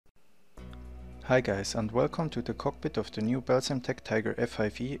Hi guys, and welcome to the cockpit of the new Belsim-Tech Tiger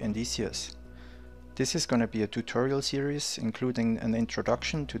F-5E in DCS. This is going to be a tutorial series including an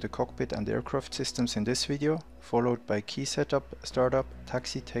introduction to the cockpit and aircraft systems in this video, followed by key setup, startup,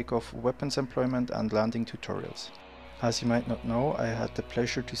 taxi, takeoff, weapons employment and landing tutorials. As you might not know, I had the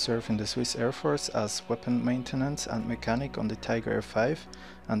pleasure to serve in the Swiss Air Force as weapon maintenance and mechanic on the Tiger F5,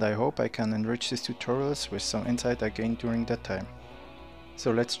 and I hope I can enrich these tutorials with some insight I gained during that time. So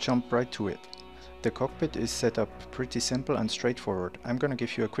let's jump right to it. The cockpit is set up pretty simple and straightforward. I'm gonna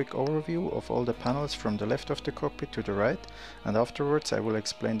give you a quick overview of all the panels from the left of the cockpit to the right, and afterwards I will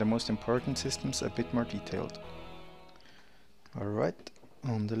explain the most important systems a bit more detailed. Alright,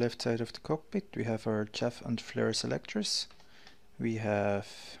 on the left side of the cockpit we have our chaff and flare selectors, we have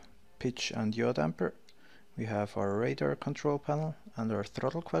pitch and yaw damper, we have our radar control panel and our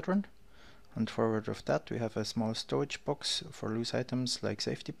throttle quadrant, and forward of that we have a small stowage box for loose items like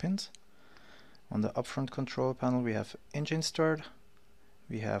safety pins. On the upfront control panel we have engine start,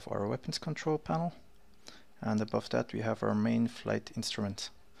 we have our weapons control panel, and above that we have our main flight instruments.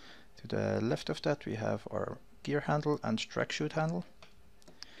 To the left of that we have our gear handle and track chute handle.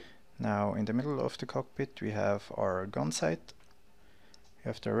 Now in the middle of the cockpit we have our gunsight, we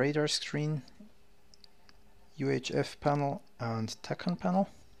have the radar screen, UHF panel and TACAN panel.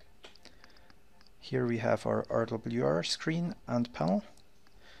 Here we have our RWR screen and panel.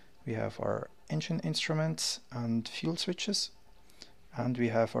 We have our engine instruments and fuel switches, and we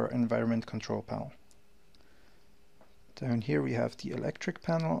have our environment control panel. Down here we have the electric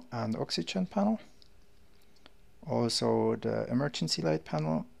panel and oxygen panel, also the emergency light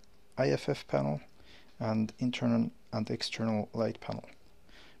panel, IFF panel, and internal and external light panel.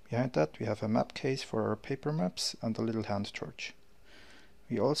 Behind that we have a map case for our paper maps and a little hand torch.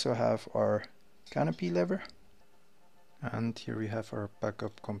 We also have our canopy lever, and here we have our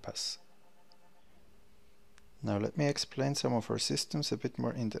backup compass. Now let me explain some of our systems a bit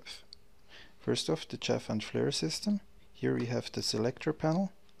more in depth. First off, the chaff and flare system. Here we have the selector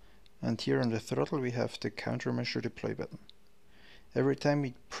panel, and here on the throttle we have the countermeasure deploy button. Every time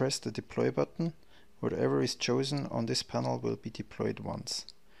we press the deploy button, whatever is chosen on this panel will be deployed once.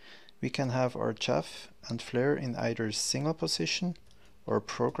 We can have our chaff and flare in either single position or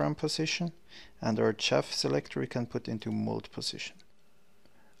program position, and our chaff selector we can put into mode position.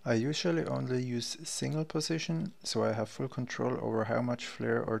 I usually only use single position, so I have full control over how much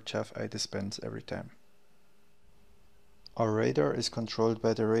flare or chaff I dispense every time. Our radar is controlled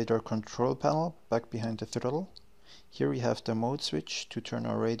by the radar control panel back behind the throttle. Here we have the mode switch to turn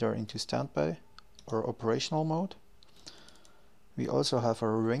our radar into standby or operational mode. We also have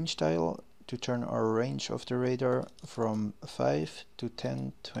our range dial to turn our range of the radar from 5 to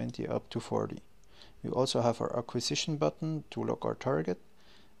 10, 20 up to 40. We also have our acquisition button to lock our target.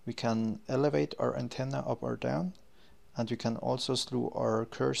 We can elevate our antenna up or down, and we can also slew our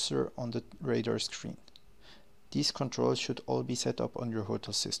cursor on the radar screen. These controls should all be set up on your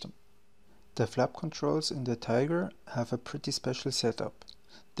hotel system. The flap controls in the Tiger have a pretty special setup.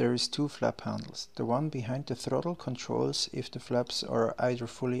 There is two flap handles. The one behind the throttle controls if the flaps are either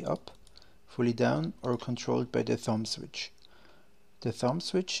fully up, fully down, or controlled by the thumb switch. The thumb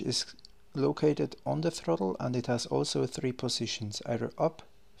switch is located on the throttle, and it has also three positions, either up,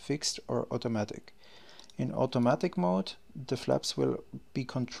 fixed or automatic. In automatic mode, the flaps will be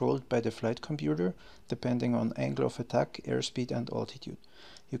controlled by the flight computer depending on angle of attack, airspeed and altitude.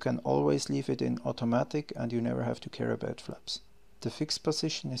 You can always leave it in automatic and you never have to care about flaps. The fixed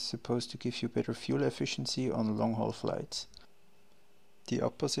position is supposed to give you better fuel efficiency on long haul flights. The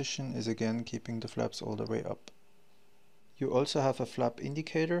up position is again keeping the flaps all the way up. You also have a flap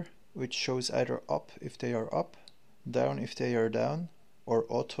indicator which shows either up if they are up, down if they are down, or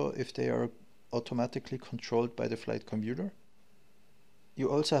auto if they are automatically controlled by the flight computer. You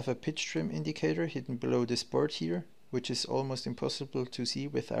also have a pitch trim indicator hidden below this board here, which is almost impossible to see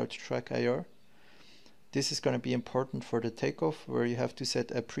without track IR. This is going to be important for the takeoff, where you have to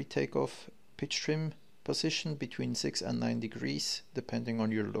set a pre-takeoff pitch trim position between 6 and 9 degrees depending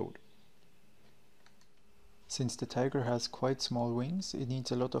on your load. Since the Tiger has quite small wings, it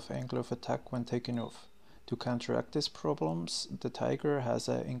needs a lot of angle of attack when taking off. To counteract these problems, the Tiger has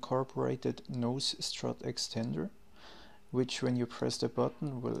an incorporated nose strut extender, which when you press the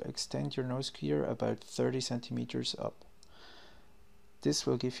button will extend your nose gear about 30 centimeters up. This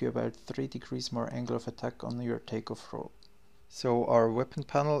will give you about 3 degrees more angle of attack on your takeoff roll. So our weapon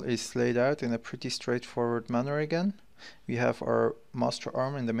panel is laid out in a pretty straightforward manner again. We have our master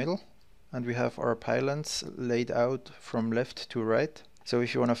arm in the middle, and we have our pylons laid out from left to right. So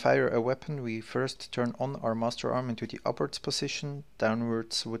if you want to fire a weapon, we first turn on our master arm into the upwards position,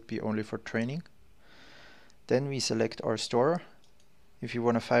 downwards would be only for training. Then we select our store. If you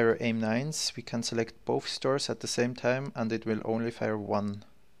want to fire AIM-9s, we can select both stores at the same time and it will only fire one.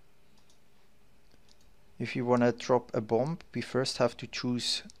 If you want to drop a bomb, we first have to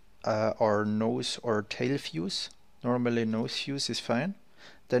choose our nose or tail fuse. Normally nose fuse is fine.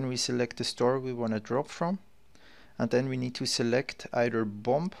 Then we select the store we want to drop from. And then we need to select either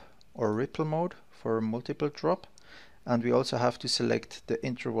bomb or ripple mode for multiple drop. And we also have to select the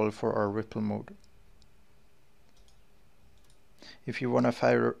interval for our ripple mode. If you want to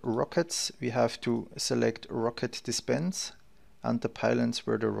fire rockets, we have to select rocket dispense and the pylons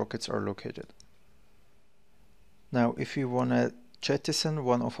where the rockets are located. Now if we want to jettison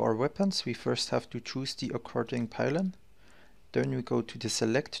one of our weapons, we first have to choose the according pylon. Then we go to the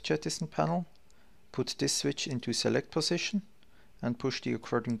select jettison panel, put this switch into select position and push the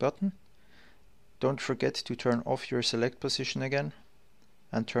according button. Don't forget to turn off your select position again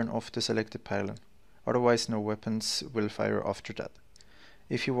and turn off the selected pylon. Otherwise no weapons will fire after that.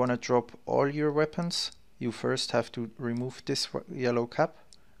 If you want to drop all your weapons, you first have to remove this yellow cap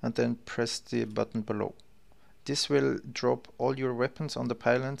and then press the button below. This will drop all your weapons on the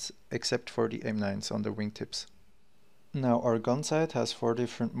pylons except for the AIM-9s on the wingtips. Now our gunsight has 4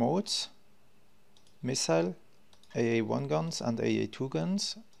 different modes: missile, AA1 guns and AA2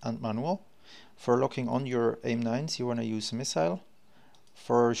 guns, and manual. For locking on your AIM-9s you want to use missile.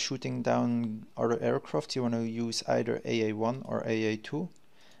 For shooting down other aircraft you want to use either AA1 or AA2,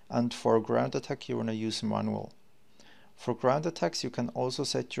 and for ground attack you want to use manual. For ground attacks you can also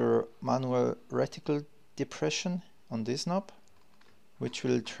set your manual reticle depression on this knob, which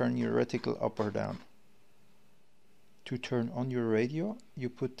will turn your reticle up or down. To turn on your radio you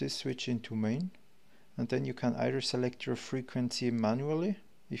put this switch into main, and then you can either select your frequency manually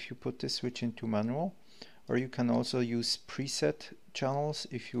if you put this switch into manual, or you can also use preset channels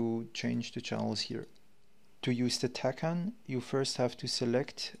if you change the channels here. To use the TACAN, you first have to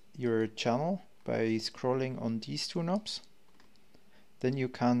select your channel by scrolling on these 2 knobs. Then you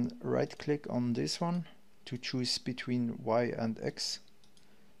can right click on this one to choose between Y and X,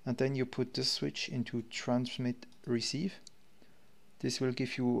 and then you put this switch into transmit receive. This will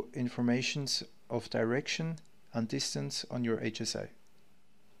give you informations of direction and distance on your HSI.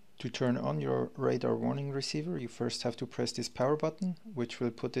 To turn on your radar warning receiver, you first have to press this power button, which will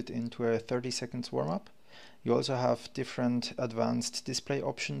put it into a 30 seconds warm-up. You also have different advanced display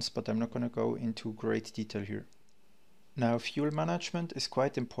options, but I'm not going to go into great detail here. Now fuel management is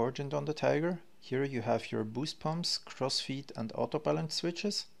quite important on the Tiger. Here you have your boost pumps, crossfeed and auto balance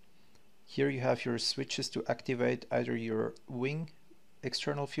switches. Here you have your switches to activate either your wing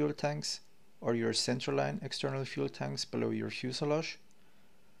external fuel tanks or your centerline external fuel tanks below your fuselage.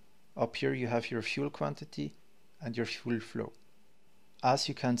 Up here you have your fuel quantity and your fuel flow. As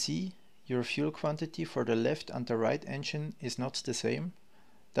you can see, your fuel quantity for the left and the right engine is not the same.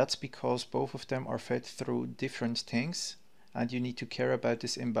 That's because both of them are fed through different tanks and you need to care about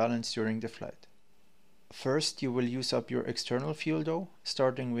this imbalance during the flight. First you will use up your external fuel though,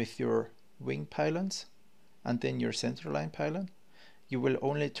 starting with your wing pylons and then your centerline pylon. You will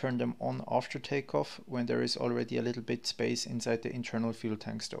only turn them on after takeoff when there is already a little bit space inside the internal fuel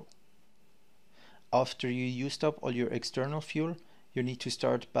tanks though. After you used up all your external fuel, you need to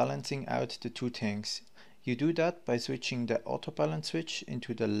start balancing out the 2 tanks. You do that by switching the auto balance switch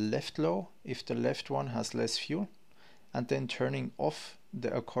into the left low if the left one has less fuel, and then turning off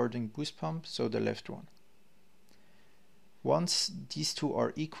the according boost pump, so the left one. Once these 2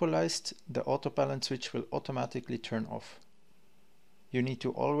 are equalized, the auto balance switch will automatically turn off. You need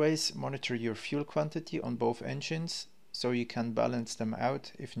to always monitor your fuel quantity on both engines so you can balance them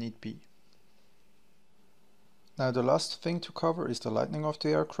out if need be. Now the last thing to cover is the lighting of the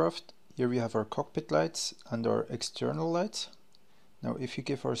aircraft. Here we have our cockpit lights and our external lights. Now if you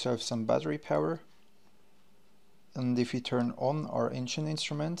give ourselves some battery power and if we turn on our engine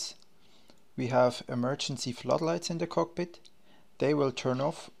instruments, we have emergency floodlights in the cockpit. They will turn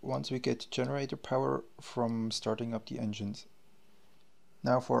off once we get generator power from starting up the engines.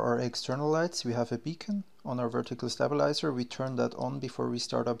 Now for our external lights, we have a beacon on our vertical stabilizer. We turn that on before we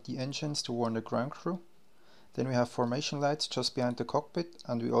start up the engines to warn the ground crew. Then we have formation lights just behind the cockpit,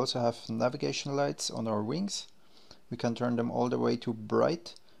 and we also have navigation lights on our wings. We can turn them all the way to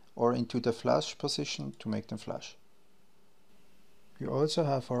bright or into the flash position to make them flash. We also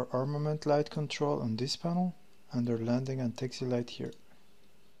have our armament light control on this panel and our landing and taxi light here.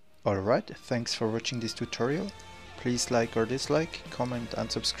 Alright, thanks for watching this tutorial. Please like or dislike, comment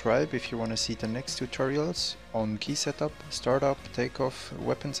and subscribe if you want to see the next tutorials on key setup, startup, takeoff,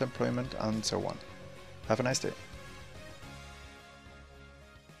 weapons employment and so on. Have a nice day.